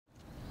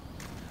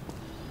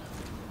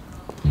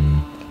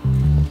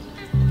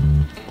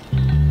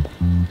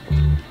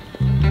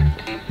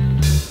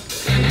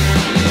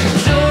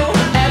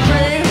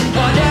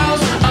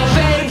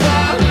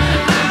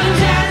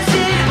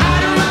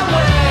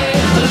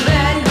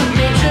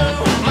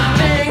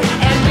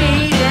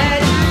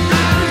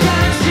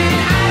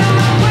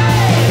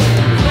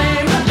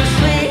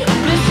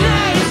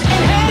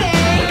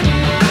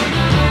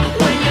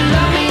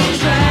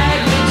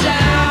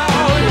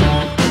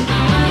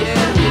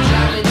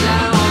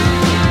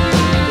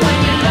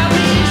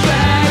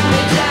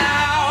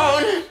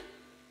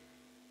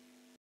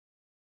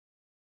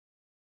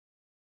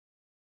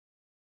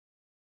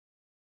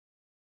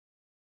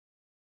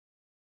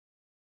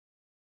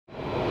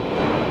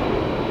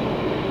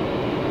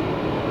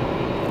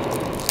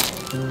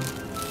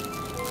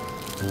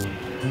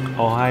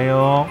哦嗨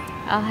哟，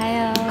哦嗨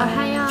哟，哦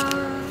嗨哟。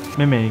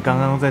妹妹，你刚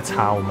刚在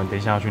查我们等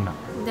一下要去哪？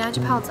我等下去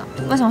泡澡。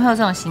为什么会有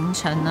这种行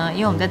程呢？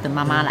因为我们在等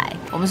妈妈来，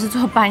我们是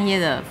坐半夜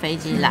的飞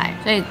机来，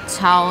所以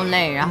超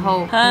累，然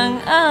后很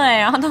饿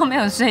然后都没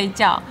有睡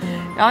觉。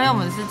然后因为我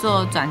们是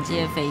坐转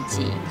机的飞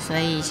机，所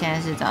以现在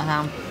是早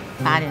上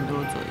8点多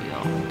左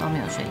右都没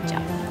有睡觉。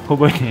会不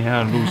会等一下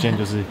的路线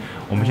就是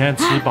我们现在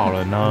吃饱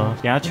了呢？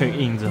等一下 check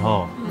in 之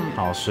后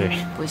好好睡？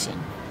不行。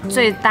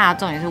最大的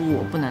重点是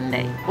我不能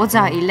累，我只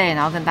要一累，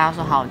然后跟大家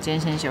说好，我今天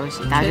先休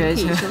息，大家就会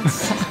去。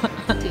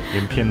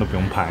连片都不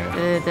用拍了。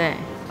对对对。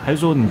还是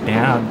说你等一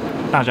下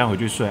大家回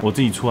去睡，我自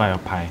己出来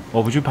拍，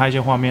我不去拍一些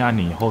画面，按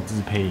你后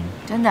置配音。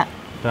真的？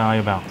对啊，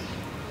要不要？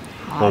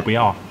我不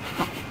要。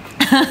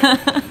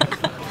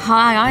好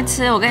啦，赶快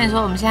吃！我跟你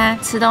说，我们现在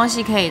吃东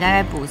西可以大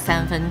概补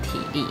3分体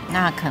力，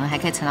那可能还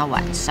可以撑到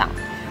晚上，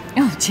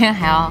因为我今天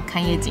还要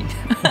看夜景。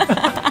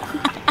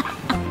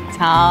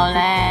超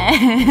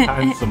累。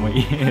看什么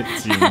夜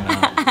景啊？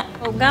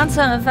我们刚刚吃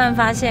完饭，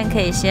发现可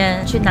以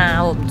先去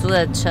拿我们租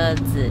的车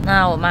子。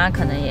那我妈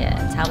可能也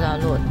差不多要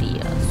落地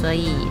了，所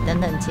以等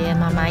等接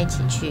妈妈一起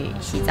去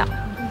洗澡。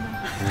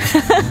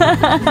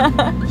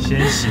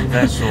先洗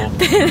再说。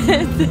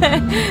对，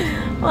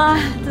哇，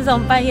这种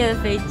半夜的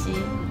飞机，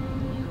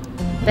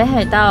北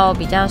海道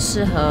比较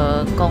适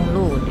合公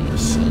路旅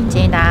行，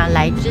建议大家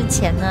来之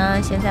前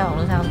呢，先在网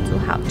络上租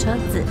好车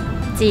子，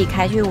自己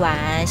开去玩，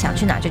想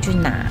去哪就去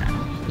哪。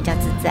比较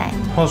自在。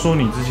话说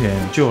你之前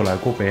就有来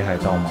过北海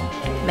道吗？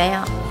没有。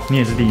你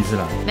也是第一次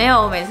来？没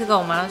有，我每次跟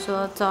我妈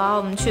说走啊，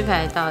我们去北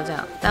海道这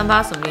样，但不知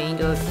道什么原因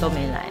都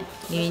没来。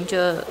明明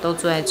就都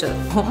住在这，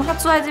我妈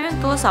住在这边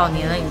多少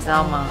年了，你知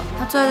道吗？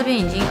她住在这边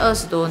已经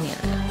20多年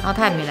了，然后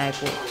她也没来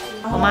过。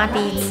我妈第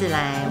一次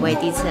来，我也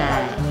第一次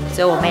来，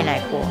只有我妹来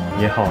过。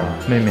也好了，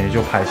妹妹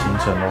就排行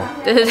程咯。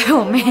对对对，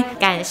我妹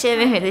感谢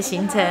妹妹的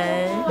行程。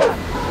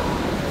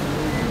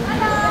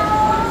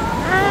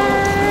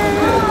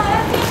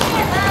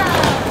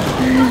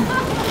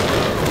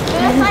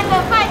3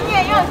个半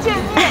夜又见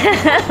面，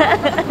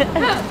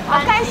好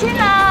开心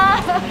啊！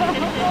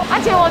而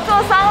且我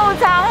坐商务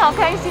舱，好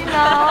开心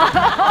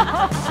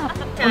哦！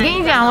我跟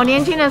你讲，我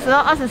年轻的时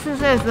候，24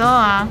岁的时候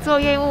啊，做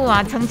业务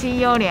啊，成绩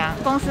优良，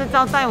公司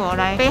招待我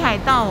来北海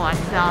道玩，你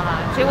知道吗？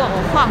结果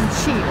我放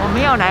弃，我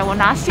没有来，我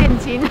拿现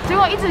金，结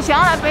果一直想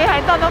要来北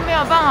海道都没有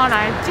办法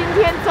来，今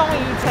天终于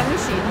成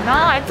型，然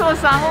后还坐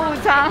商务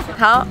舱。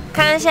好，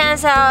看现在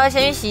是要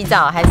先去洗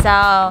澡，还是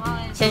要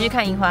先去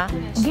看樱花？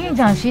我跟你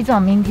讲，洗澡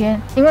明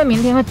天，因为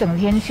明天会整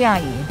天下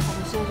雨。我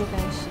们现在就该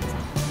洗澡，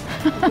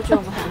你不觉得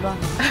我们很乱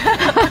吗？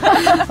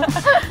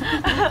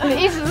你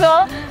意思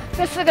说，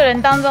这4个人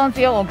当中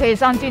只有我可以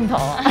上镜头？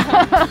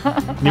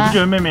你不觉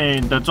得妹妹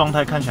的状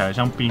态看起来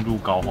像病入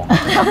膏肓？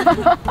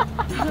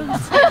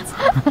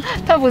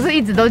她不是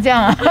一直都这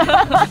样啊？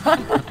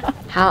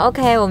好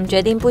 ，OK， 我们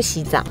决定不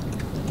洗澡。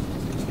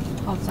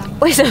好脏。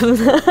为什么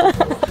呢？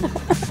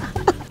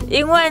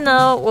因为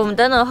呢，我们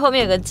等等后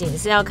面有个景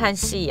是要看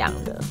夕阳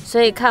的，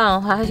所以看完的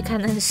话要去看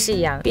那个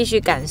夕阳，必须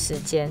赶时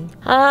间。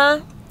好啦，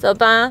走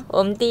吧，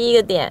我们第一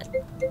个点。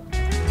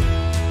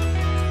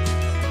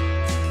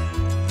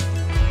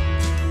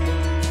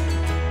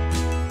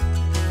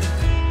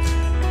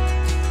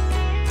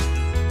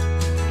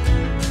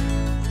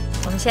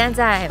我们现在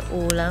在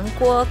五稜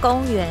郭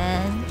公园，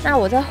那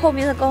我在后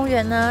面的公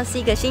园呢，是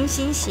一个星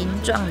星形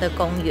状的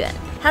公园。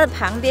它的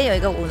旁边有一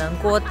个五稜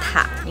郭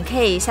塔，你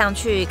可以上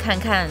去看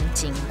看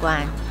景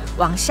观，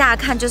往下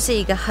看就是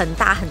一个很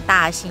大很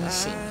大的星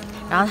星，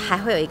然后还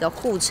会有一个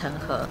护城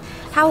河，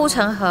它护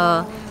城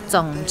河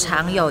总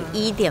长有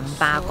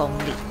1.8公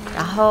里，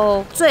然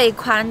后最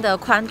宽的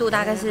宽度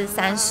大概是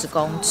30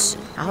公尺，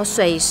然后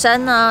水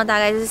深呢大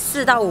概是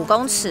4到5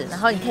公尺，然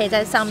后你可以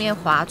在上面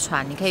划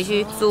船，你可以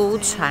去租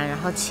船，然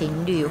后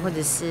情侣或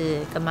者是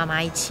跟妈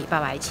妈一起、爸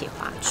爸一起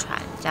划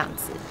船这样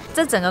子。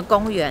这整个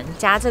公园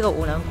加这个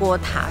五稜郭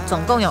塔，总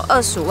共有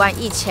25万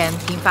1000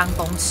平方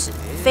公尺，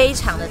非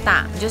常的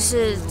大，你就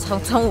是从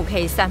中午可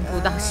以散步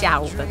到下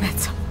午的那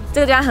种。这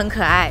个地方很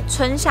可爱，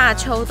春夏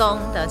秋冬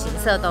的景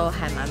色都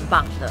还蛮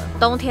棒的。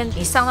冬天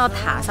你上到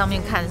塔上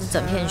面看是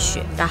整片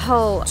雪，然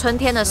后春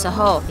天的时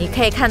候你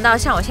可以看到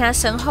像我现在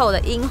身后的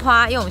樱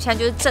花，因为我们现在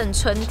就是正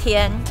春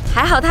天，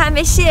还好它还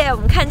没谢，我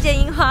们看见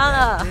樱花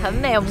了，很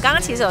美。我们刚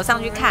刚其实有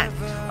上去看，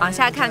往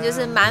下看就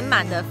是满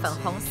满的粉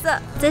红色。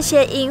这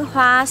些樱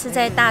花是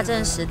在大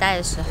正时代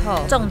的时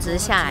候种植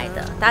下来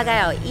的，大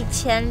概有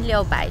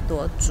1600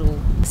多株，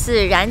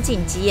是染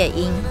井吉野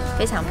樱，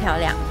非常漂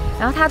亮。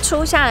然后它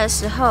初夏的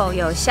时候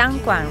有香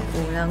馆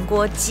五稜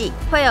郭祭，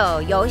会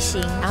有游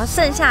行，然后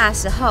盛夏的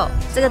时候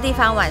这个地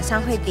方晚上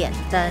会点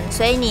灯，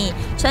所以你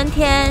春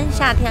天、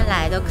夏天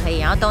来都可以，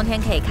然后冬天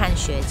可以看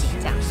雪景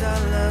这样。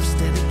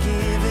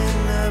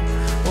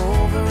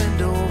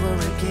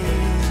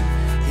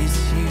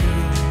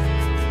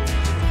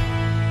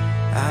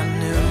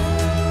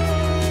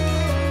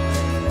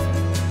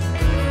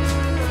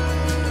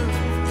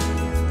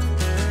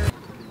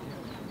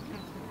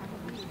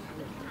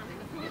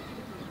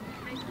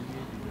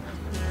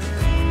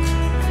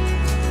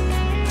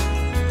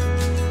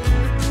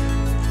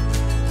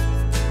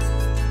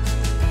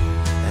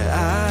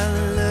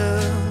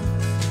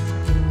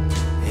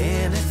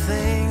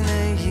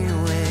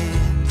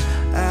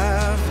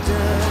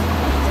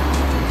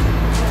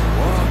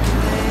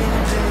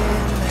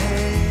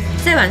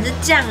这碗是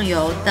酱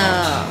油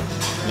的，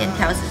面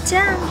条是这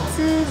样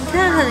子，你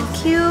看很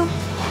Q。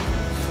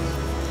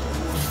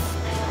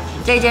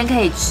这一间可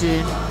以吃，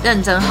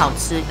认真好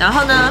吃。然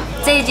后呢，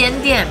这一间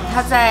店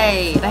它在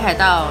北海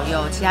道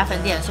有其他分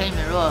店，所以你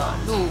们如果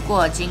路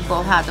过经过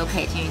的话，都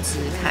可以进去吃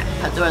吃看，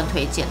很多人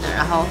推荐的。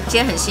然后今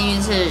天很幸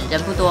运是人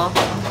不多，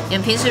你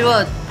们平时如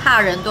果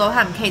怕人多的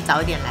话，你可以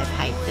早一点来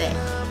排队。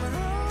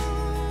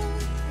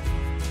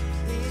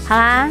好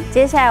啦，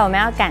接下来我们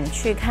要赶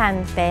去看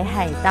北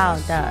海道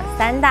的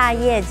3大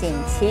夜景，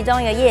其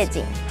中一个夜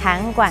景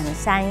函馆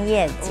山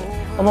夜景。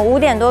我们5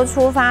点多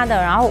出发的，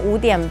然后5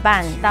点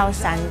半到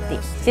山顶。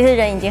其实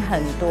人已经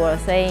很多了，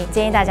所以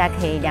建议大家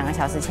可以2个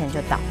小时前就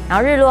到。然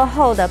后日落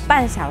后的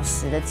半小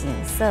时的景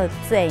色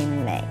最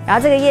美。然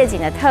后这个夜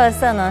景的特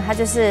色呢，它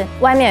就是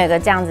外面有一个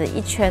这样子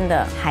一圈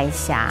的海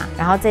峡，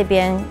然后这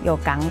边有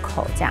港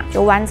口，这样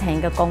就弯成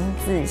一个工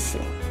字形。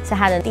是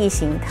它的地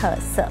形特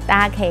色，大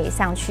家可以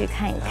上去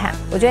看一看。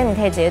我觉得你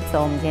可以直接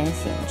走我们今天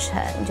行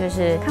程，就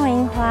是看完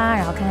樱花，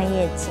然后看看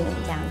夜景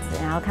这样子，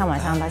然后看晚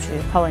上要不要去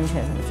泡温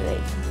泉什么之类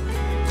的。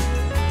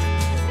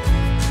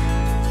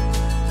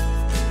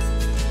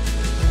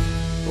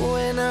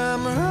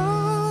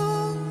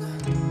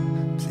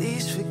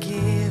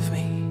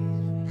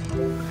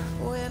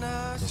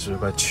你是不是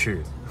快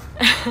去？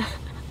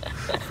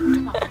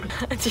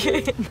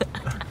去哪？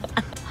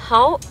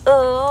好恶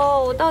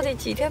哦！我到底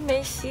几天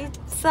没洗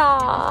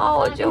澡？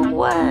我就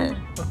问，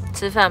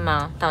吃饭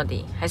吗？到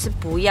底还是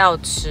不要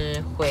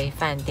吃？回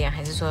饭店，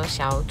还是说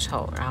小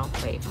丑然后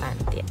回饭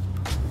店？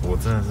我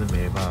真的是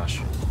没办法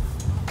选，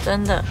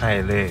真的太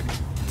累了，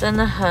真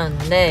的很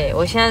累。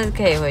我现在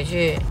可以回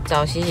去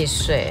早洗洗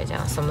睡，这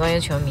样什么东西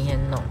全部明天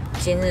弄。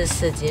今日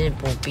事今日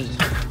不必，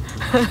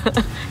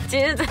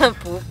今日真的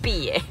不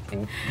必耶，不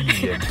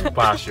闭眼不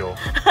罢休。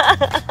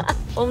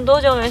我们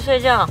多久没睡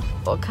觉？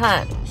我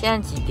看现在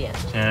几点？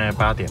现在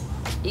8点，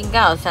应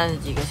该有30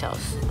几个小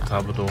时吧。差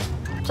不多。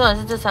重点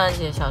是这30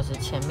几个小时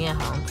前面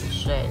好像只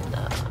睡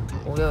了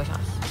5、6个小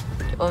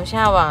时。我们现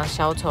在往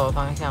小丑的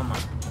方向吗？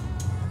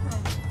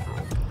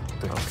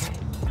对。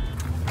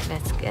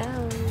OK，Let's go。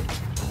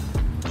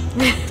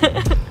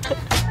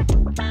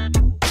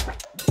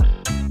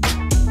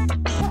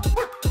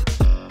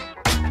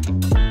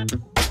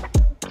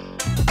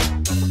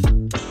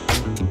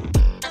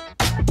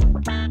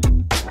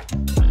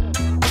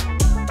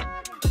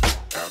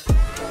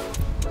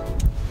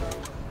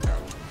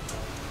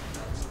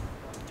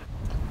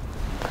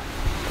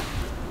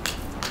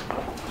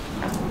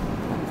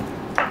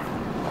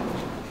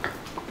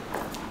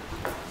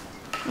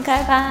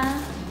开吧！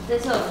这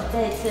是我们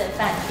这一次的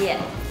饭店，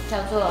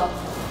叫做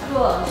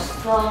若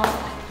松，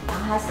然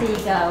后它是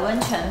一个温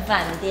泉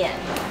饭店，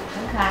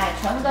很可爱，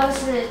全部都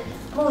是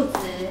木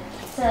质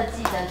设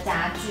计的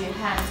家具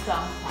和装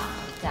潢，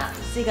这样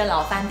是一个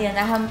老饭店，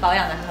但他们保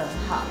养得很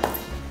好。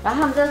然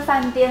后他们这个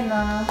饭店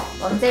呢，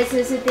我们这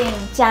次是订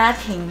家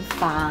庭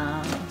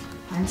房，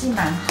环境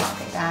蛮好，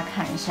给大家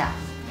看一下。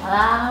好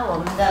啦，我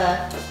们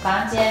的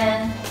房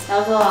间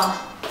叫做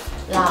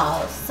老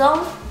松。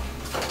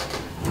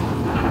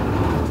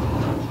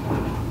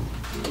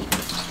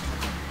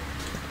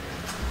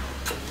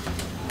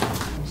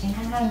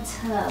看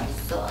厕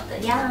所的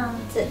样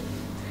子，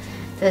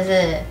这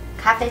是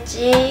咖啡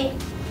机，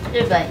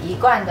日本一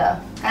贯的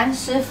干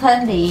湿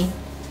分离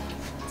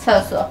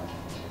厕所，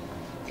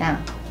这样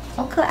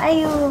好可爱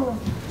哟，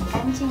很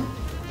干净。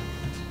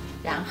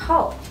然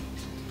后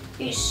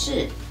浴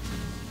室，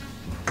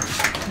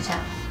你想，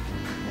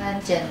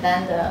看简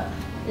单的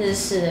日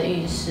式的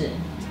浴室，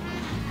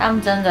他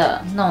们真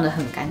的弄得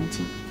很干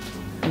净，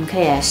你们可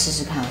以来试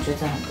试看，我觉得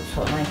这很不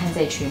错。然后你看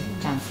这一区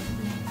这样子。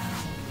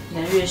一个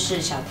日式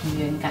小庭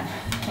院感，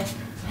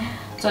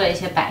做了一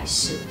些摆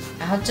饰。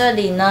然后这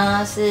里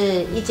呢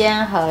是一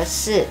间和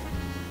室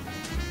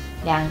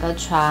，2个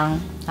床。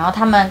然后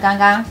他们刚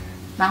刚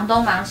忙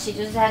东忙西，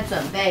就是在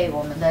准备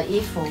我们的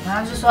衣服。刚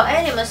刚就说，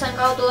你们身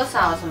高多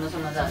少，什么什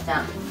么的这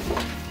样。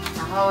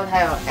然后它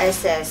有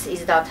SS 一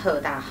直到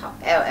特大号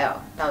 ，LL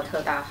到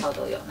特大号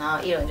都有。然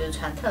后一轮就是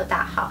穿特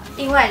大号。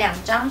另外2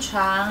张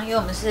床，因为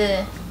我们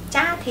是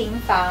家庭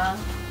房，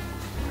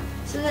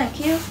是不是很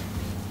cute？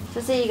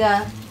 这是一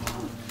个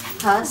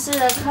和室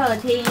的客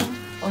厅，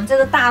我们这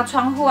个大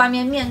窗户外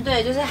面面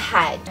对的就是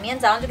海，明天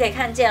早上就可以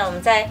看见了。我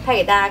们再拍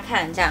给大家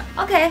看，这样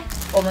OK。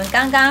我们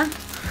刚刚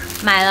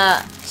买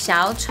了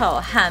小丑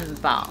汉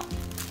堡，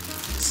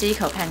吃一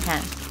口看看，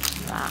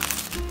哇！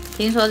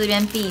听说这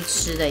边必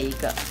吃的一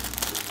个，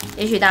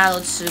也许大家都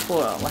吃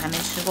过了，我还没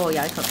吃过，我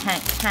咬一口看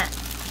看。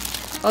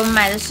我们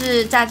买的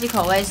是炸鸡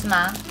口味是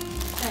吗？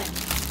对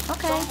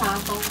 ，OK。中华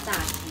风炸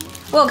鸡。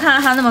我有看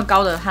到它那么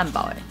高的汉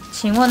堡，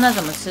请问那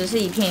怎么吃？是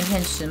一片一片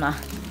吃吗？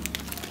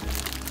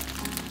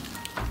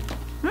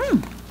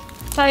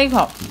再一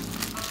口，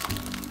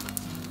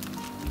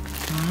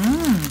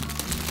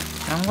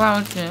难怪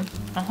要吃。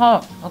然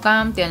后我刚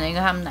刚点了一个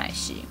他们奶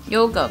昔，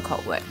优格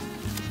口味。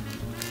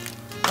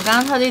我刚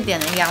刚特地点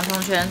了一个洋葱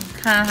圈，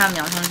看看他们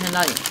洋葱圈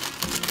到底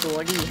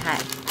多厉害。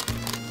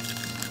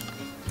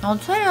好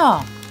脆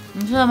哦！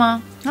你吃了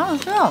吗？好好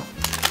吃哦！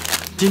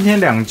今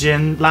天2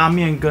间拉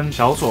面跟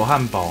小丑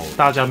汉堡，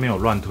大家没有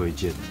乱推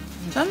荐，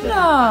真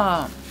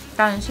的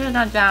感谢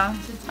大家。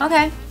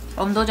OK，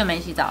 我们多久没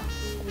洗澡？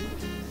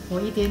我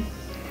1天，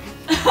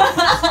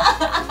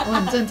我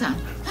很正常。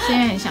现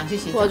在很想去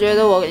洗澡。我觉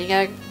得我应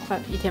该快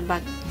1天半。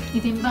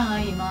1天半而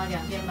已吗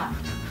？2天吧。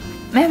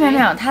没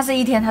有，它是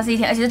1天，而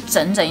且是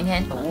整1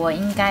天。我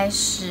应该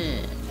是2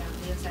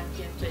天3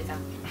天最脏。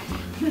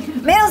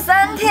没有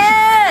3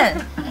天。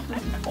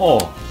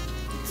哦，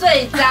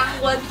最脏，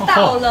闻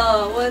到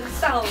了，闻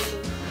到了。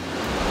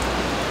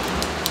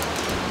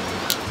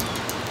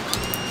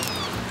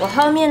我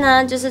后面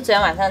呢，就是昨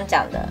天晚上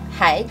讲的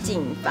海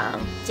景房。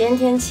今天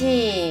天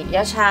气比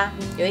较差，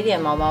有一点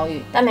毛毛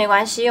雨，但没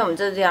关系，因为我们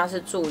这个地方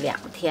是住2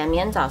天，明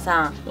天早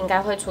上应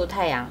该会出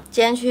太阳。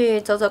今天去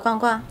走走逛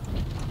逛。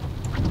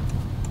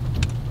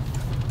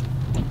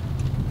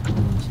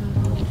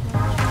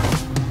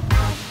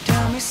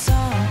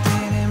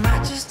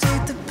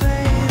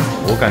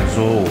我敢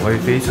说我会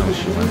非常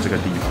喜欢这个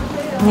地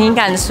方。你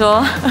敢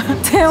说？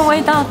这个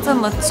味道这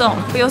么重，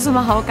有什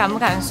么好敢不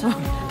敢说？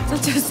这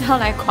就是要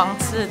来狂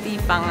吃的地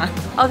方啊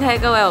 ！OK，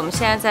 各位，我们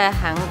现在在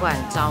函馆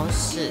朝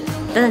市，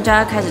等等就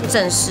要开始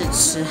正式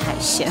吃海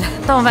鲜。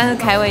冻饭是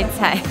开胃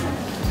菜。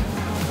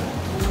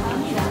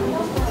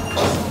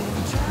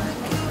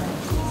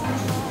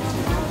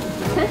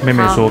妹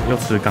妹说要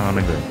吃刚刚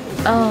那个。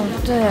哦，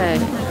对，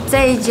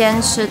这一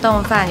间吃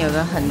冻饭有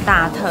个很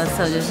大特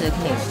色，就是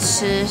可以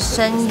吃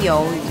生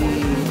鱿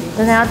鱼。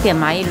真的要点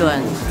吗？一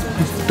轮？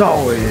不知道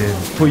哎，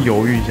会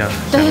犹豫一下。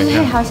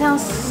对，好像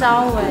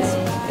稍微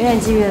有点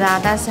鸡皮疙瘩，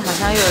但是好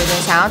像又有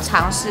点想要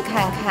尝试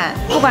看看。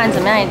不管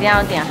怎么样，一定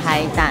要点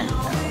海胆的。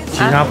其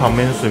他旁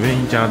边随便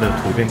一家的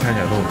图片看起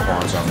来都很夸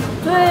张。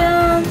对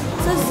啊，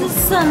这是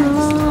什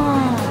么？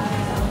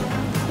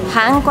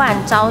函馆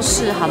朝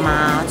市好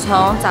吗？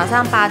从早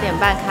上8点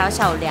半开到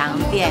下午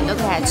2点，你都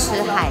可以来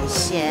吃海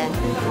鲜，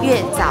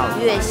越早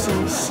越新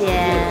鲜。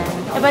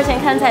要不要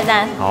先看菜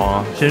单？好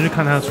啊，先去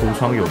看他的橱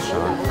窗有啥。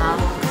好。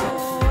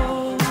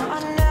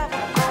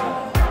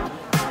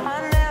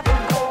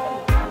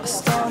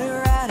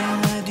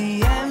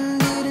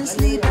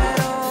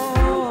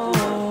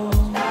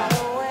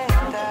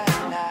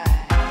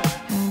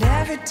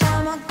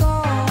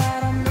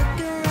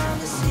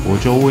我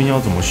就问要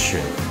怎么选。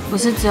不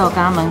是只有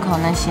刚刚门口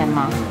那些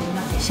吗？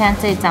现在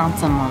这张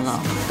怎么了？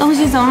东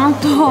西怎么那么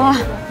多啊？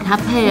它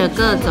配了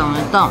各种的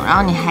冻，然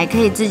后你还可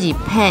以自己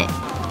配。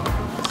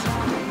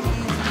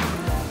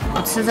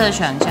我吃这个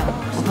喜欢酱，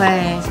我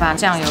会把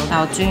酱油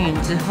倒均匀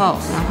之后，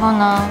然后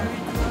呢，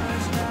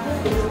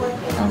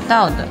用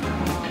倒的，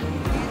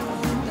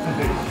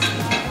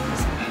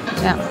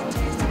这样，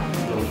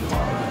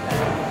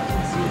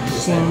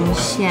新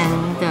鲜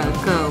的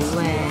各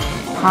位，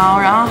好，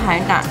然后海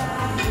胆。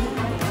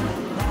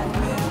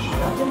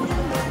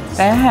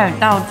北海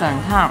道整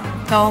趟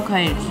都可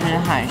以吃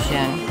海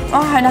鲜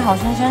哦，海胆好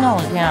新鲜哦，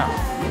我的天啊！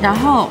然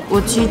后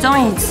我其中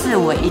一次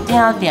我一定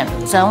要点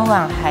整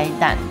碗海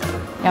胆的，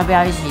要不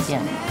要一起点？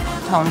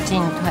同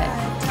进退，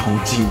同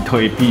进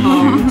退必须。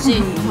同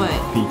进退，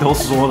你都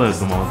说了，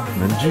怎么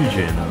能拒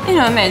绝呢？你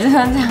们每次都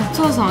这样，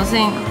做什么事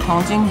情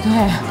同进退？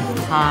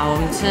好啦，我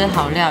们吃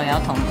好料也要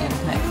同进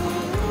退。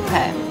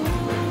OK，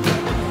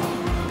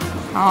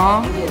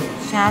 好，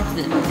虾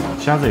子。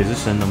虾子也是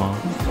生的吗？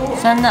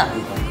生的。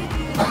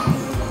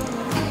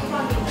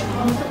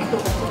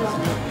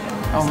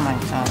Oh my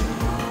god！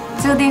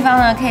 这个地方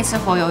呢可以吃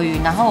活鱿鱼，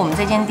然后我们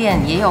这间店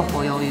也有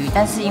活鱿鱼，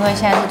但是因为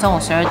现在是中午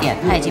12点，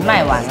它已经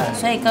卖完了，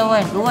所以各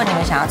位如果你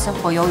们想要吃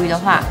活鱿鱼的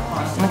话，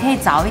你们可以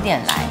早一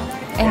点来。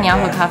哎，你要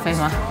喝咖啡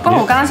吗？不过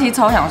我刚刚其实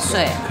超想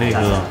睡。可以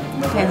喝啊。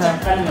可以喝。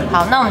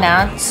好，那我们等一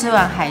下吃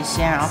完海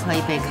鲜，然后喝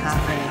一杯咖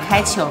啡，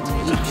开启我们的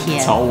一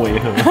天。超违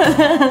和。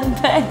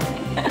对。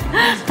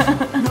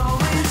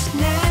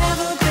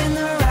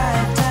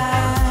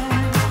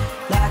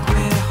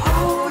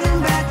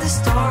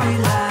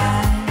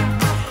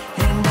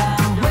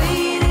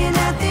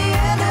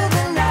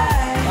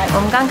我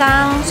们刚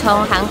刚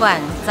从函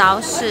馆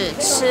朝市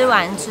吃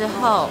完之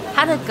后，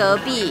它的隔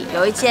壁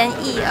有一间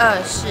1·2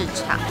市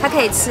场，它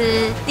可以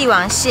吃帝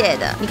王蟹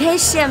的，你可以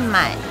现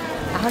买，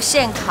然后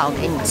现烤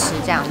给你吃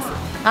这样子。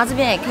然后这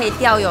边也可以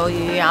钓鱿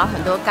鱼，然后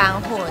很多干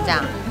货这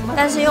样。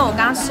但是因为我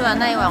刚吃完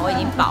那一碗，我已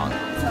经饱了。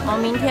我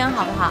明天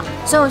好不好？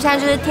所以我现在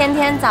就是天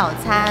天早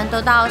餐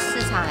都到市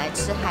场来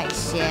吃海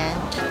鲜，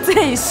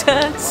最奢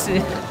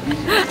侈。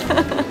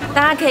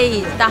大家可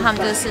以到他们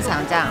这个市场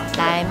这样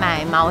来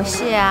买毛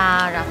蟹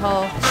啊，然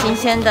后新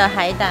鲜的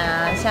海胆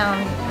啊，像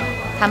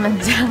他们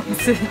这样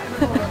子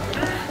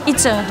一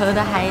整盒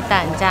的海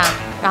胆这样，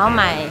然后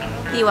买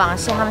帝王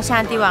蟹，他们现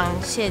在帝王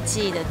蟹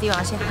季的帝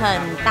王蟹很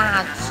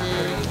大只，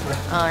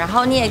然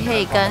后你也可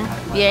以跟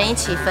别人一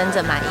起分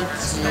着买1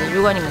只，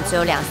如果你们只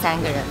有2、3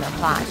个人的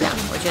话，这样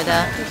我觉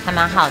得还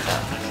蛮好的。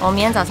我们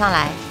明天早上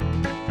来。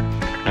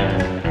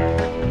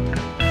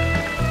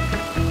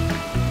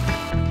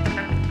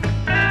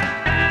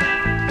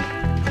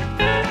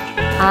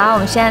好，我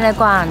们现在在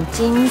逛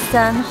金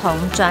森红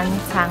砖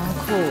仓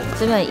库，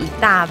这边有一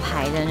大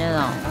排的那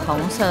种红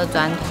色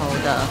砖头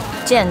的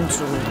建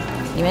筑，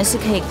里面是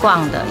可以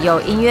逛的，有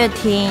音乐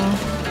厅、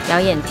表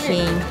演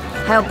厅，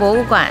还有博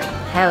物馆，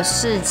还有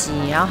市集，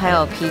然后还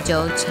有啤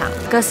酒厂，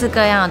各式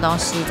各样的东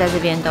西在这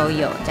边都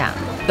有。这样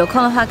有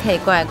空的话可以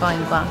过来逛一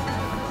逛。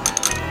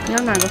你要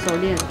哪个手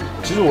链？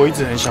其实我一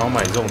直很想要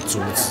买这种珠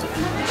子，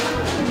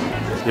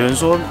有人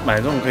说买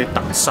这种可以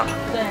挡煞，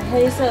对，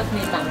黑色可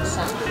以挡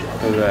煞，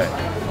对不对？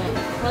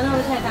对，那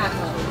会太大颗。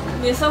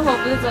你的生活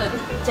不是只有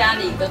家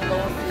里跟公司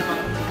吗？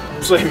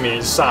最没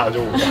煞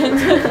就我。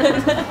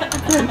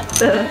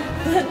真的。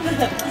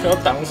要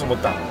挡什么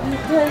挡啊？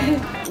对，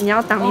你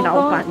要当你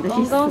老板的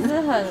意思。公司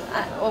很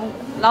爱我，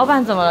老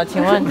板怎么了？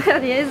请问？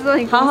你意思说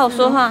你好好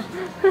说话。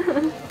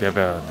不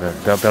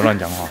要乱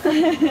讲话。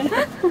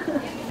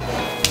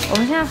我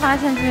们现在发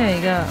现这边有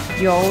一个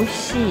游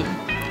戏，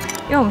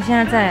因为我们现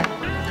在在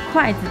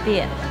筷子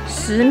店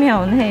，10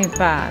秒内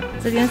把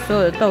这边所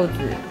有的豆子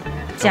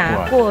夹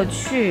过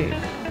去。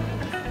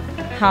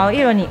好，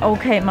一轮你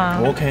OK 吗？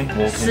我 OK，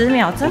我 OK。10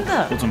秒，真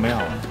的。我准备好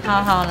了。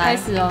好，来，开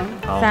始哦。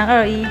好，3、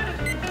2、1。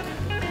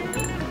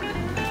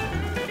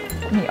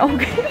你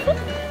OK？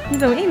 你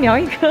怎么1秒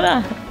1颗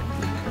啊？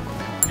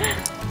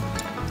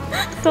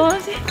什么东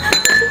西？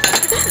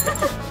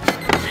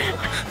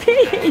屁！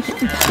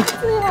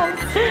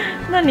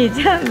那你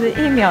这样子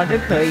1秒就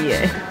可以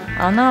哎。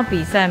好，那要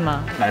比赛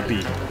吗？来比。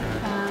3、2、1。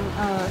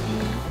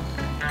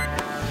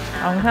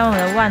好，我们看我们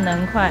的万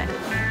能筷。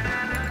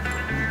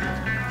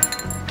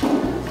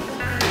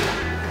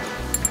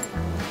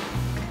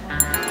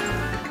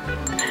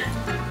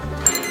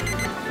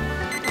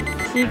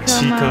7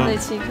颗吗？对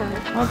，7颗。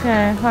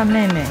OK， 换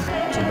妹妹。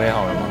准备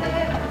好了吗？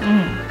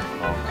嗯。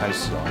好，开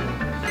始哦。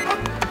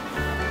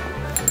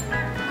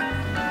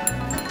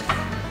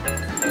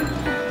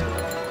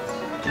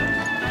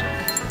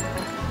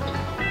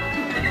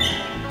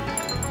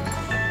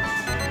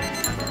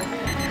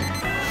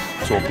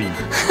作弊。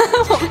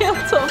我没有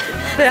作弊。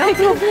对啊，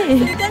作弊。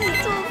谁跟你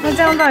作弊？那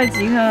这样到底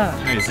几颗？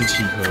那也是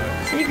7颗哎。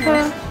 7颗。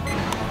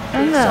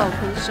真的。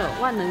平手，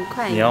万能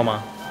快。你要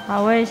吗？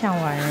好，我也想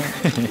玩哎。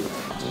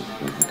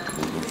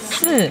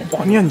是。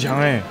哇，你很强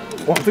哎！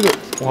哇，这个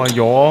哇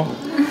有哦，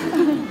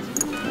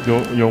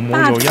有模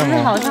有样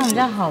哦。好像比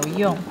较好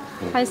用。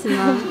开始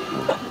吗？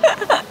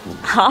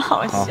好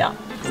好笑。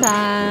3、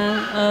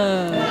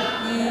2、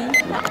1。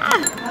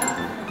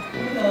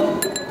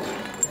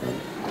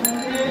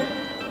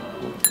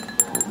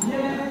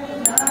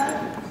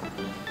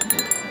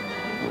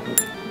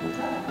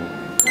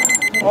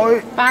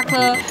8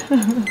颗。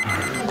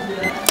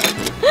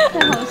太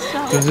好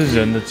笑了。这是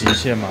人的极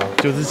限吗？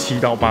就是7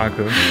到8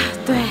颗。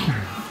对，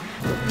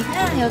你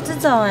看有这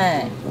种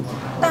哎，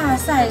大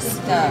size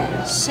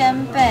的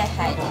鲜贝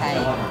海苔。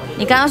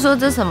你刚刚说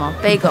这是什么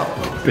 ？bagel。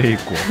贝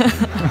果。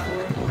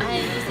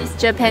This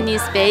is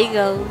Japanese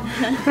bagel。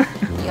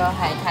有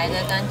海苔的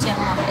跟芥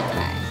末海苔，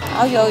然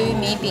后鱿鱼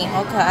米饼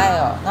好可爱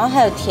哦，然后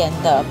还有甜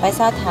的白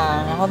砂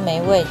糖，然后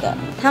没味的。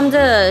他们这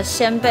个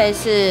鲜贝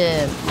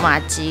是麻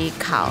吉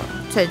烤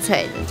脆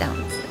脆的这样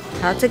子，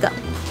还有这个。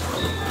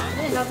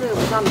那你知道这个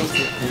我知道梅子，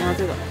然后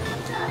这个。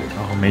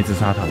然后梅子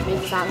砂糖。梅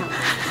子砂糖。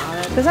好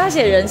了。可是他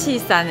写人气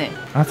3哎。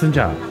啊，真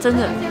假？真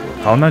的。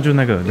好，那就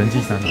那个人气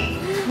3。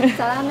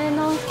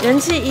人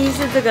气1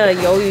是这个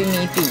鱿鱼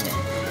米饼哎。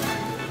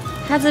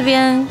他这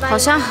边好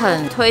像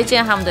很推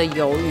荐他们的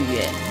鱿鱼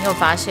耶，你有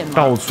发现吗？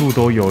到处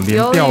都有，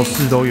连吊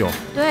饰都有。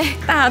对，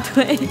大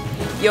堆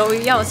鱿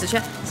鱼钥匙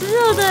圈，是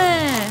热的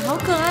哎，好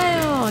可爱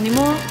哦！你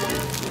摸。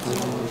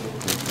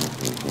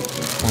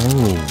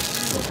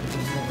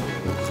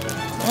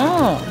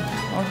哦，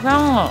好香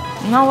哦！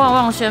你看旺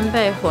旺鲜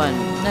贝混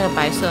那个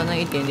白色那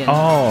一点点。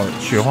哦，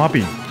雪花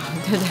饼。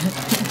对。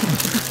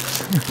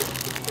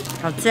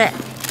好吃。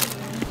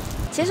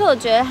其实我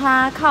觉得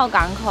它靠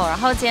港口，然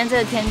后今天这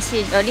个天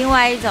气有另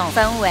外一种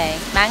氛围，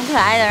蛮可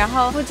爱的。然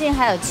后附近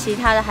还有其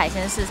他的海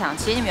鲜市场，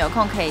其实你们有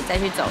空可以再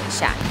去走一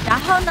下。然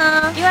后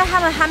呢，因为他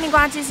们哈密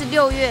瓜季是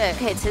6月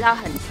可以吃到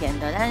很甜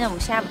的，但是我们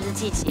现在不是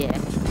季节。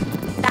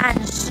但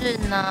是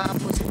呢，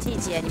不是季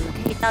节，你们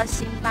可以到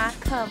星巴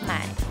克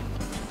买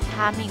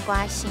哈密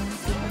瓜新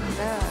冰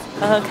乐，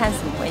喝喝看什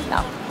么味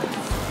道。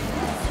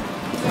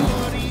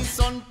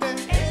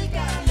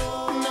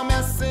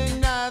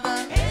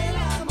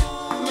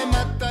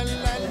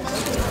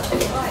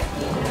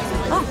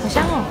哦，好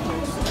香哦！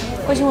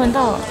我已经闻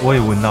到了。我也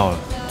闻到了。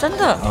真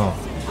的？嗯。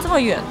这么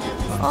远？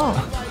哦。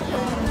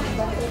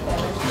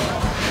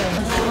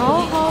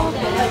好。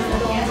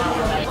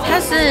它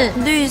是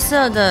绿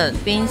色的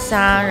冰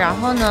沙，然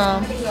后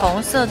呢，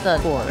红色的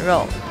果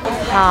肉，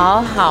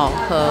好好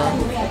喝。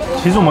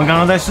其实我们刚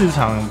刚在市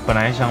场本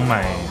来想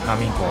买哈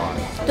密瓜。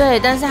对，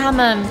但是他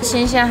们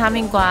新鲜哈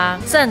密瓜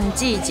正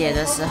季节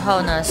的时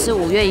候呢，是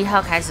5月1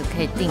号开始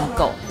可以订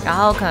购，然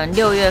后可能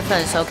6月份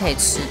的时候可以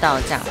吃到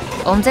这样。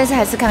我们这次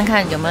还是看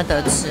看有没有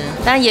得吃，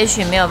但也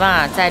许没有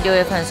办法在6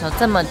月份的时候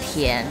这么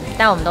甜，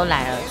但我们都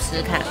来了，吃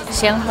吃看。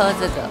先喝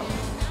这个。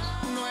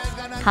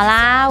好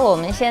啦，我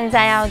们现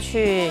在要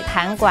去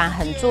函馆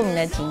很著名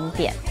的景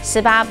点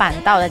18坂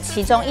道的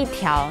其中一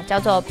条，叫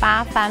做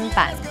八幡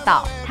坂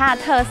道。它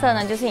的特色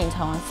呢，就是你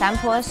从山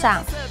坡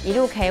上一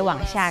路可以往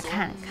下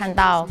看，看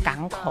到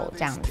港口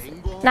这样子。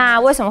那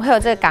为什么会有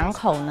这个港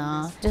口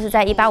呢？就是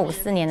在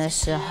1854年的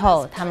时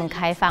候，他们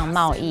开放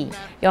贸易，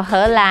有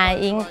荷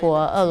兰、英国、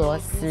俄罗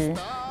斯。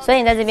所以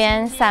你在这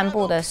边散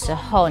步的时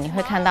候，你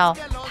会看到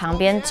旁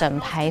边整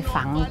排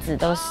房子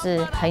都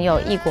是很有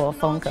异国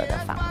风格的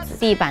房子，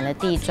地板的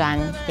地砖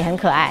也很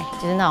可爱，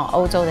就是那种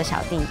欧洲的小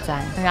地砖。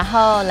然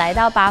后来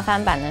到八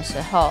幡坂的时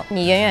候，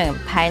你远远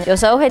拍，有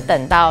时候会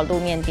等到路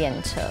面电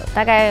车，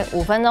大概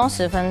5分钟、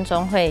10分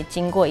钟会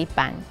经过一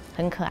班，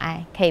很可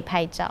爱，可以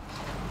拍照。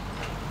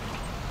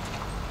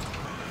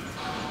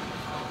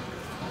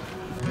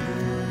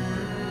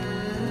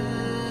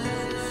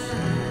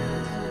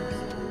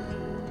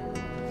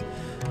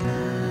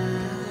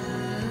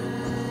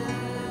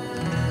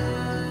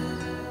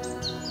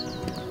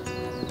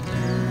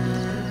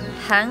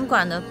函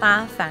馆的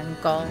八幡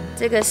宫，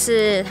这个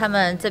是他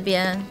们这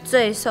边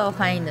最受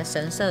欢迎的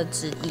神社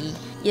之一，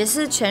也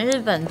是全日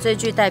本最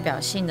具代表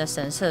性的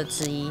神社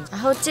之一。然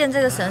后建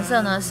这个神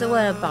社呢，是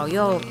为了保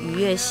佑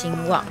渔业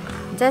兴旺。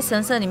你在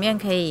神社里面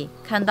可以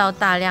看到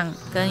大量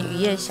跟渔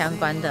业相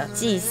关的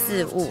祭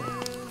祀物。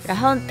然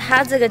后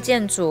它这个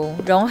建筑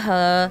融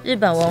合日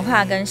本文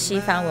化跟西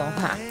方文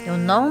化，有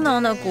浓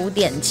浓的古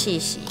典气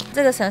息。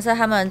这个神社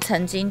他们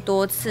曾经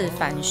多次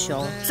翻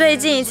修，最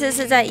近一次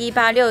是在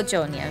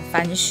1869年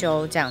翻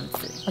修这样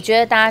子。我觉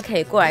得大家可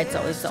以过来走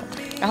一走。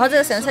然后这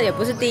个神社也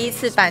不是第一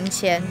次搬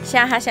迁，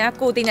它现在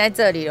固定在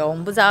这里了，我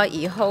们不知道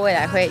以后未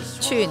来会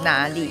去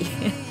哪里。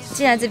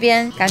进来这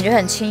边感觉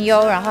很清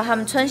幽，然后他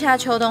们春夏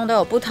秋冬都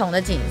有不同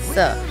的景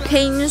色。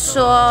听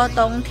说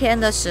冬天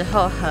的时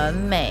候很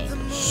美，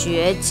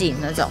雪景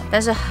那种，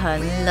但是很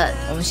冷。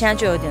我们现在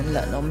就有点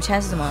冷了。我们现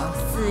在是什么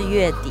4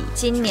月底，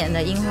今年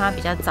的樱花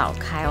比较早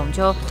开，我们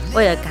就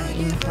为了赶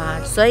樱花，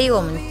所以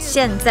我们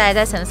现在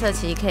在神社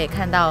其实可以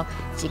看到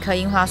几棵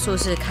樱花树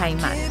是开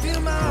满。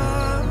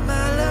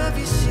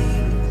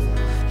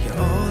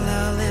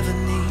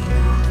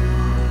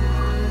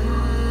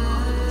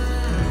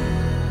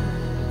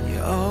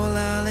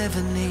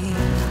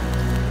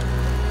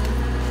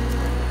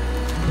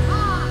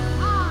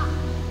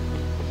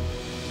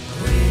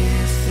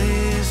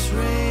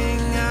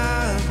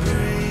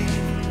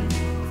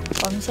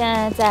我们现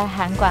在在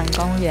函馆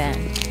公园，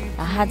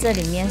然后它这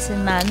里面是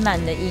满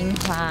满的樱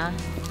花，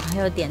然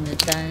后又点着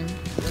灯，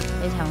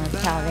非常的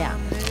漂亮。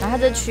然后它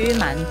这区域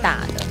蛮大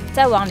的，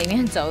再往里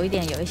面走一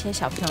点，有一些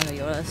小朋友的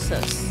游乐设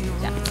施，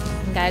这样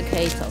应该可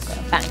以走个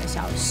半个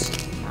小时。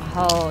然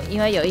后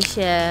因为有一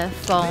些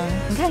风，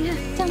你看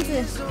这样子，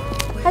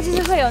它就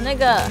是会有那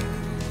个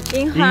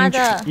樱花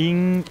的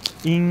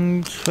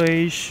樱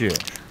吹雪。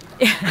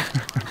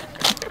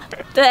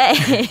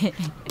对。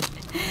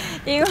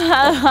樱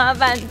花的花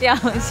瓣掉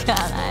下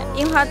来，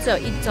樱花只有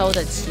1周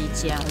的期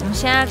间，我们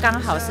现在刚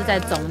好是在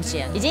中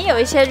间，已经有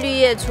一些绿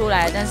叶出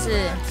来，但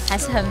是还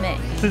是很美。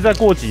是再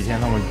过几天，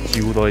它们几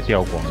乎都会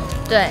掉光了。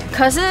对，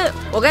可是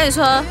我跟你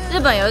说，日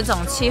本有一种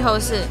气候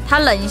是，它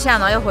冷一下，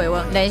然后又回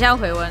温，冷一下又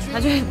回温，它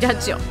就会比较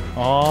久。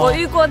哦，我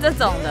遇过这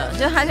种的，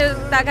就它就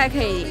大概可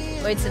以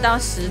维持到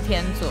10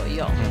天左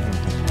右。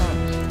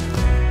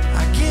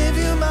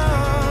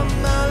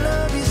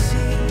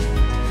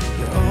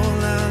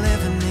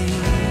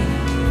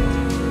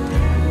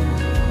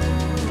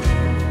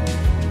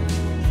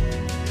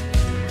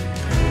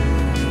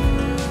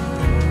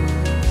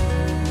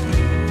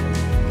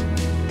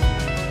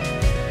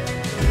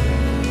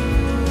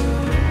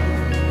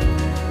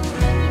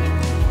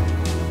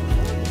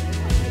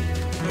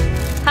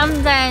他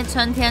们在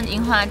春天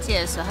樱花季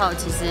的时候，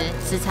其实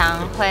时常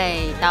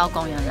会到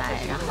公园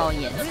来，然后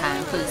野餐，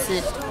或者是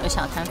有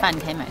小摊贩，你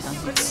可以买东西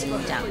吃，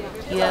这样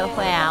约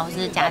会啊，或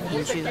是家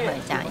庭聚会，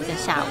这样一个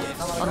下午。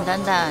我们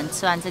等等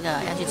吃完这个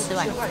要去吃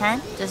晚餐，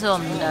这是我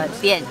们的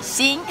点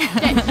心。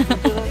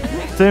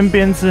这边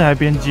边吃还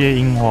边接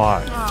樱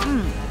花，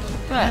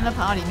对，它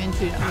跑到里面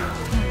去了。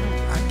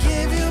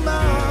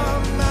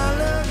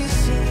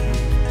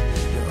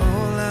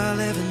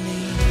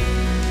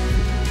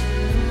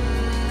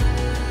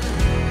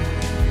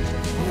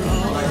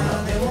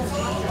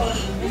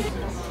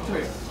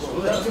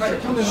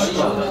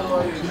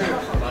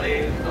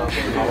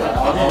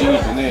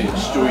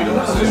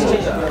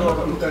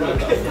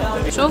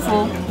舒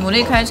服，努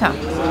力开场，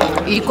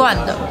一贯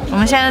的。我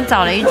们现在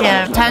找了一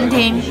间餐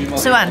厅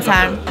吃晚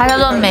餐，它叫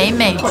做美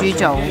美居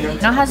酒屋，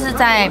然后它是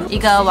在一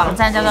个网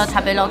站叫做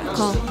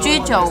Tabeloku 居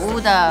酒屋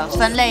的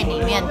分类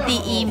里面第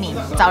1名，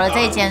找了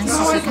这一间试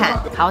试看。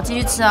好，继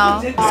续吃哦，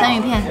生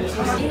鱼片。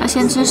要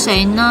先吃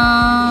谁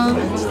呢？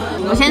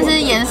我先吃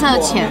颜色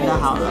浅的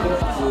好了。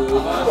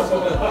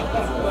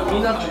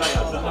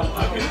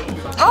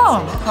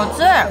哦，好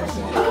吃。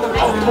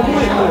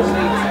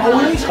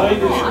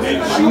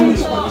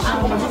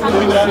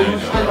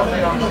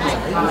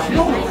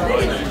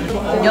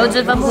油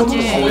脂分布均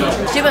匀，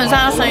基本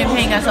上生鱼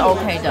片应该是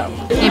OK 的，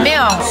里面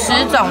有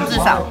10种至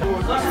少。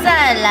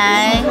再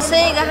来吃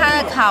一个它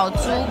的烤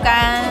猪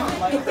肝，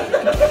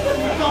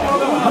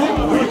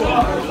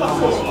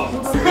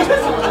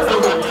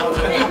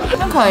就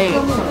可以。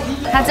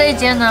它这一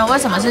间呢，为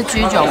什么是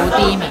居酒屋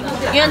第1名？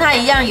因为它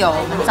一样有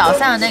我们早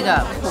上的那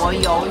个活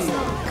鱿鱼。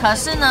可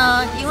是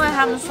呢，因为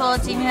他们说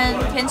今天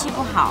天气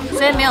不好，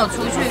所以没有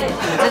出去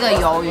捕这个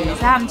鱿鱼，所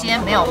以他们今天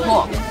没有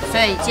货，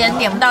所以今天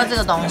点不到这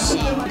个东西。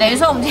等于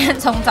说我们今天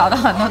从早到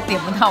晚都点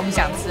不到我们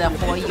想吃的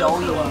活鱿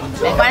鱼。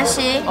没关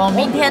系，我们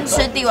明天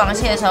吃帝王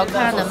蟹的时候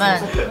看看能不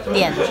能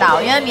点到，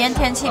因为明天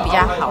天气比较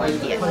好一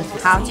点。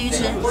好，继续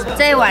吃。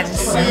这一碗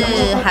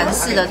是韩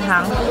式的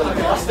汤。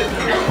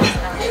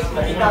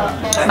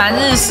蛮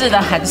日式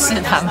的韩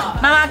式汤。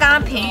妈妈刚刚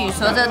评语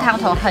说这个汤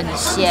头很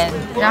鲜，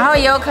然后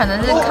也有可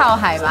能是靠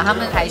海吧，他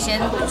们海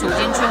鲜煮进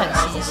去很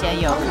新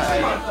鲜，有可能。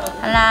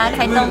好啦，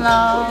开动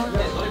喽！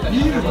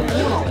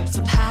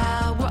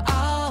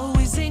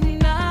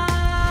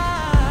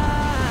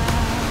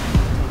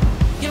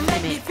妹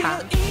妹汤，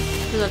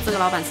这个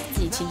老板是自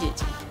己亲姐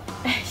姐。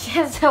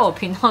现在在我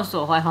频道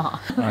说坏话。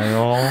哎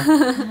呦，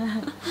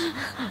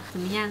怎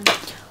么样？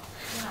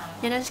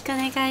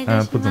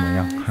不怎么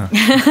样。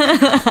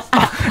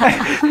哎，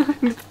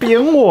你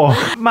扁我，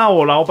骂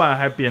我老板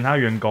还扁他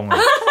员工啊！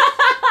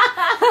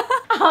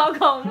好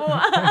恐怖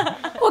啊！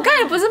我刚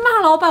也不是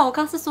骂老板，我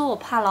刚是说我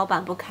怕老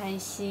板不开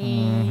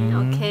心。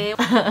OK，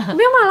 我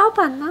没有骂老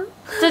板呢。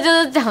这就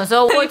是讲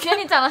说，我觉得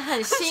你长得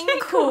很辛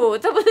苦，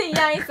这不是一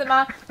样意思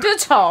吗？就是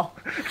丑。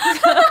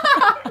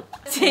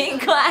奇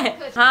怪。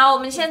好，我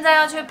们现在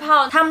要去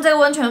泡。他们这个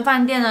温泉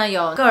饭店呢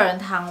有个人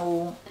汤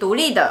屋，独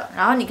立的，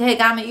然后你可以跟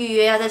他们预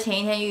约，要在前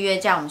一天预约，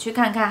这样我们去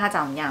看看它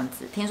长什么样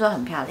子。听说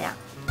很漂亮。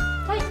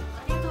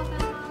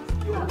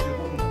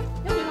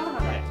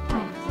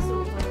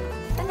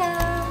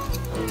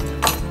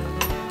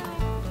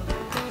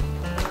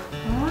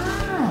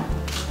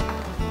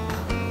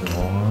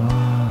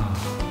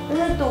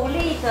独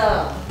立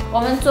的，我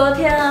们昨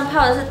天呢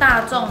泡的是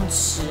大众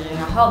池，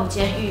然后我们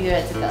今天预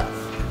约这个。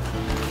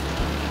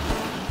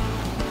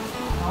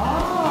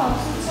哦，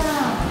是这样，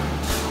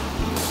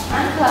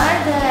蛮可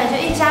爱的哎，就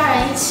一家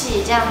人一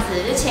起这样子，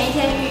就前一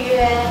天预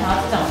约，然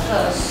后这种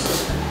特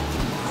式。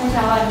看一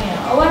下外面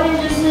哦，外面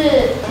就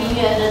是平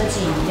原的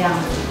景这样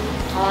子。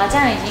好啊，这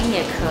样已经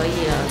也可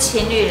以了。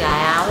情侣来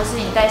啊，或是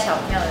你带小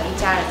朋友一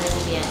家人在这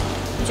边，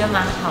我觉得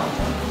蛮好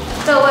的。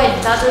各位，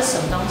你知道这是什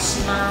么东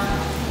西吗？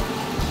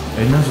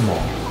哎，那什么？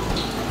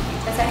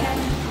猜猜看。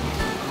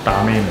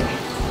打妹妹。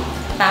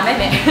打妹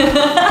妹。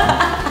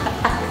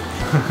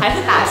还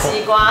是打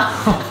西瓜？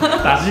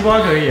打西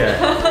瓜可以耶。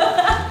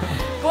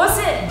不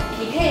是，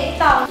你可以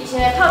倒一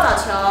些泡澡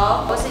球，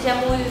或是一些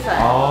沐浴粉，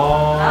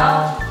哦，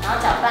然后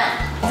搅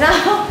拌。你知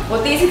道，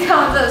我第一次看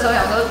到这个时候，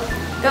想说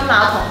跟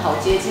马桶好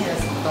接近的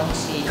什么东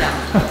西，这样，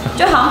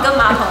就好像跟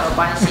马桶有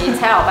关系，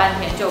猜老半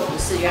天就不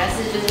是，原来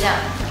是就是这样。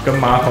跟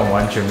马桶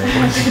完全没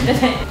关系。对，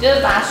就是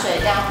把水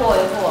这样和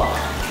一和。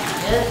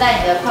就是带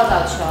你的泡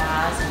澡球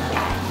啊什么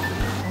来。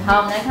好，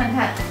我们来看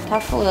看，它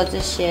附了这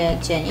些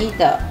简易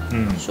的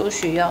梳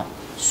洗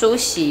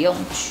用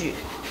具。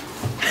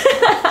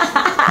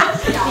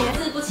别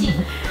字不清。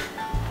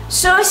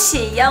梳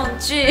洗用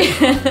具。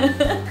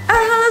啊，它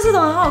的这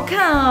种很好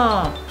看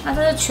哦，它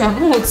这是全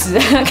木质，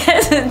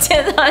开始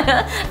介绍一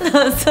下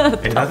垃圾桶。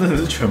哎，它真的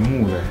是全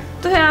木的。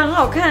对啊，很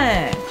好看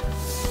哎。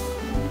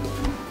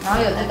然后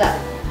有这个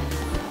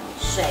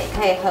水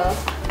可以喝。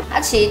它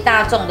其实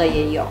大众的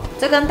也有，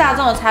这跟大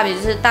众的差别就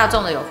是大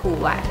众的有户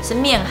外，是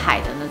面海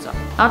的那种，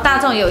然后大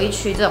众也有一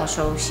区这种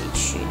休息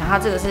区，然后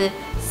这个是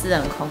私人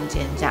空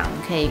间，这样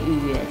你可以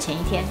预约前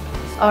一天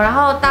哦。然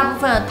后大部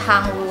分的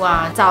汤屋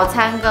啊，早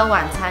餐跟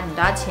晚餐你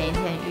都要前一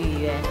天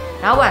预约，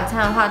然后晚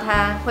餐的话，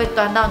它会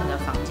端到你的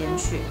房间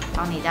去，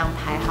帮你这样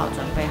排好、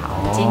准备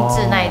好，很精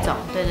致那一种。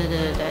对，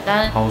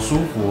但是好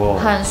舒服哦，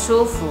很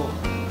舒服。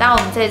但我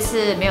们这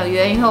次没有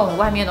约，因为我们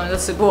外面的东西都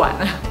吃不完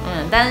了。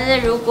但是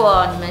如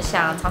果你们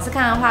想尝试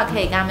看的话，可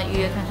以跟他们预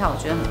约看看，我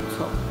觉得很不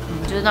错。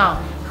就是那种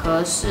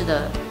合适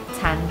的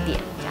餐点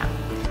这样。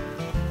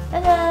噔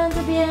噔，这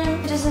边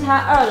就是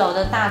它2楼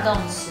的大众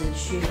池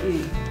区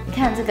域。你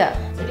看这个，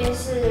这边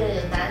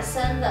是男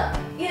生的，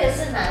月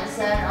是男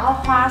生，然后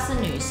花是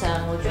女生，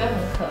我觉得很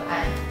可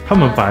爱。他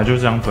们本来就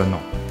这样分哦。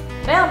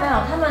没有，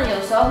他们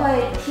有时候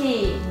会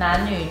替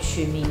男女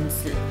取名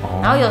字，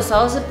然后有时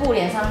候是布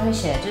帘上面会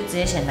写，就直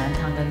接写男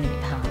汤跟女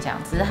汤这样。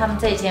只是他们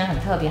这一间很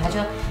特别，它就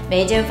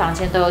每一间房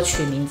间都有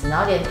取名字，然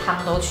后连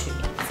汤都取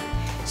名字。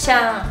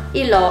像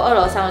1楼、2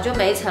楼、3楼，就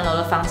每一层楼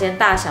的房间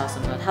大小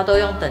什么的，它都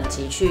用等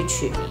级去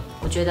取名，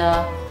我觉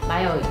得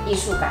蛮有艺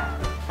术感。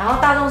然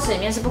后大众池里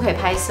面是不可以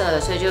拍摄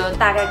的，所以就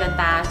大概跟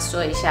大家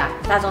说一下，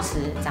大众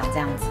池长这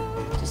样子，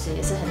就是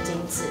也是很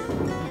精致。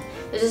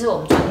这就是我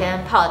们昨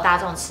天泡的大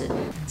众池，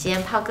今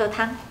天泡个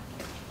汤。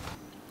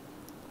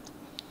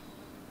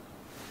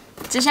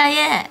吃宵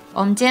夜，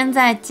我们今天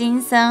在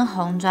金森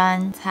红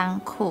砖仓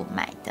库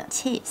买的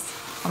cheese，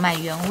 我买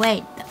原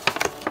味的，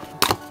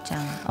这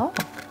样哦，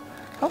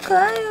好可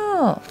爱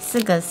哦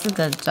，4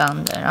个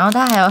装的，然后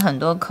它还有很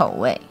多口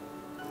味，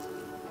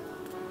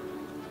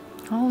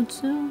好好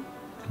吃哦，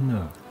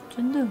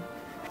真的，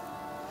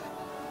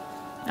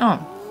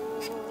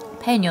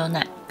配牛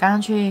奶，刚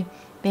刚去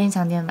便利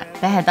商店买，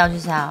北海道就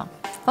是要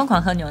疯狂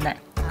喝牛奶，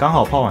刚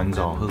好泡完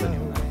澡喝个牛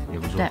奶也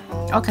不错。对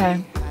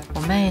 ，OK，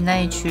 我妹那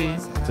一区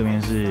这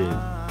边是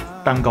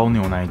蛋糕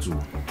牛奶组。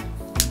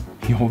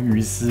鱿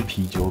鱼丝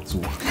啤酒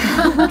组，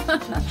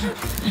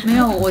没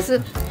有，我是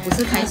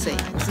开水，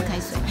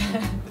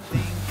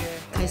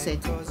开水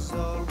组。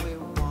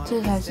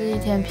这才是一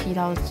天疲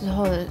劳之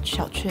后的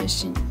小确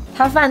幸。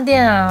他饭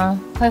店啊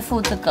会附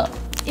这个，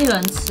一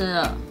轮吃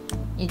了，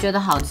你觉得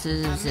好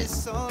吃是不是？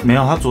没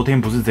有，他昨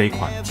天不是这一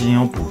款，今天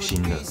有补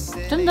新的。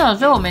真的，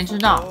所以我没吃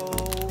到。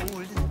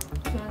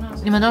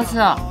你们都吃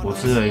了？我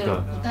吃了一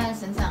个，我带在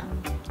身上。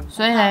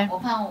所以呢？我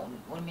怕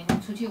我明天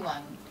出去玩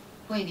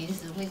会临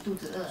时会肚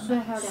子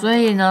饿。所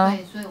以呢？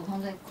对，所以我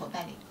放在口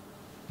袋里。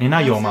你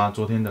那有吗？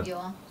昨天的有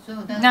啊，所以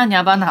我带。那你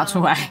要不要拿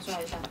出来？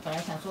本来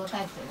想说带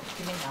着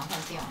这边然后换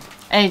掉。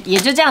哎，也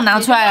就这样拿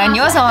出来了，你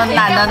为什么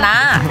懒得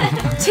拿？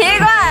奇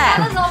怪，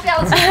那时候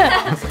表情，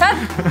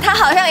他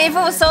好像一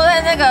副收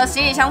在那个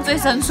行李箱最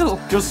深处，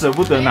就舍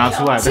不得拿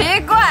出来的。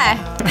奇怪，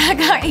他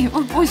刚一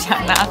副不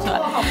想拿出来，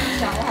我好不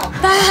想，我好。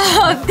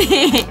到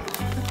底。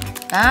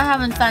然后他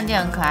们饭店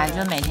很可爱，就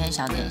是每天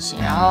小点心，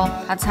然后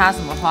他插什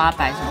么花、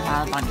摆什么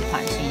花都帮你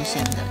换新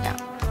鲜的这样。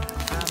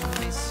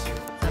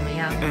怎么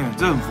样？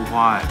这很浮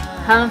夸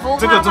很浮夸吗？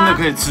这个真的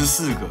可以吃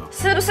4个，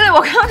是不是？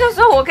我刚刚就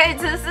说我可以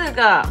吃4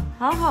个，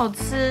好好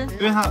吃，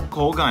因为它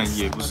口感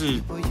也不是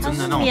真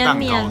的那种绵蛋糕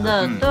绵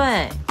的。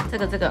对，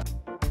这个。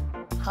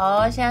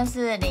好，现在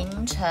是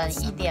凌晨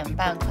1点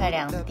半，快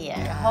2点，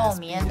然后我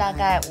明天大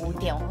概5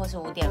点或是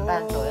5点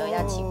半左右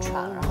要起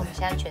床，然后我们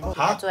现在全体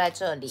都坐在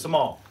这里。什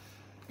么？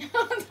你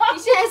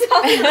现在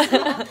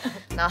说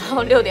然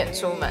后6点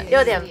出门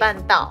，6点半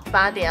到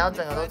，8点要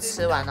整个都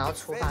吃完，然后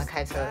出发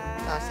开车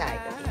到下一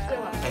个地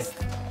方。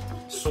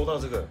说到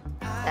这个，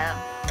怎样？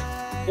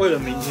为了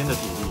明天的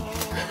体力，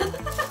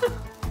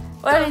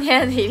为了明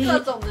天的体力，各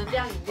种能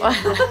量饮料。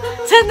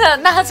真的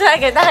拿出来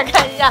给大家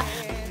看一下。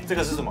这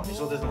个是什么？你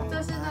说这是什么？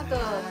这是那个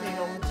美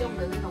容用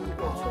的那种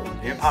果醋。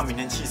因为怕明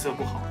天气色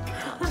不好。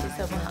气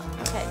色不好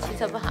 ，OK， 气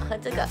色不好，喝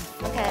这个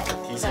 ，OK。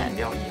提神饮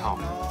料1号。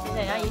提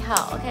神饮料1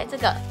号 ，OK， 这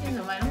个。你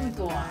怎么买那么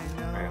多啊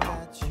2号。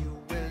提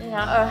神饮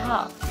料2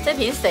号，这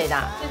瓶是谁的？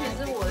这瓶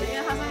是我的，因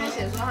为它上面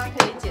写说它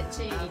可以减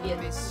轻一脸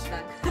的负担。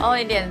哦，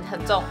一脸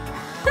很重。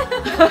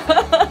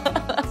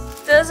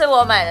这是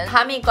我买的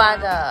哈密瓜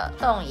的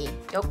冻饮，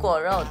有果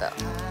肉的。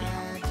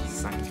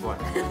3罐。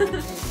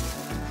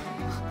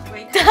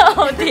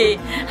到底？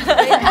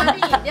维他命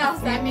饮料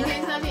3明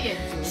天上去演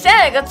出。现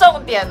在有一个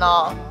重点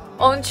哦，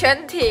我们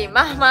全体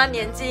妈妈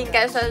年纪应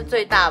该算是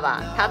最大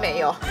吧？她没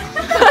有。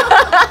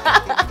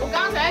我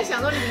刚刚才在想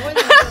说，你们为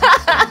什么？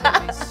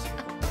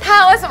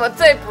她为什么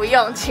最不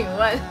用？请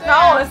问？然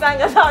后我们3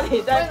个到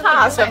底在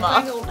怕什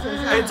么？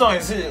重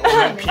点是我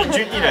们平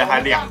均1人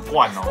还2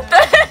罐哦。对，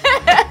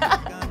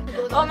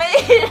我们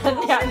1人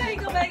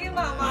2个买给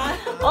妈妈，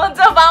我们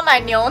只有帮她买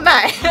牛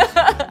奶。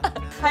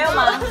还有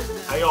吗？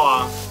还有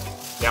啊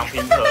，2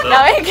瓶可乐。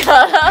2瓶可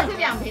乐。是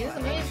2瓶是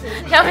什么意思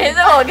2瓶是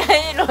我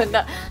跟一轮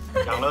的。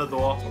养乐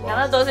多。养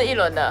乐多是一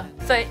轮的，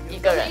所以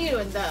1个人。一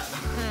轮的。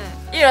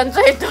一人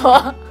最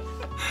多。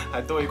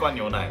还多1罐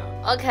牛奶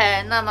啊。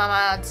OK， 那妈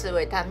妈要吃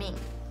维他命，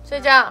睡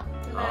觉。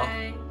好。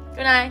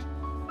Good night。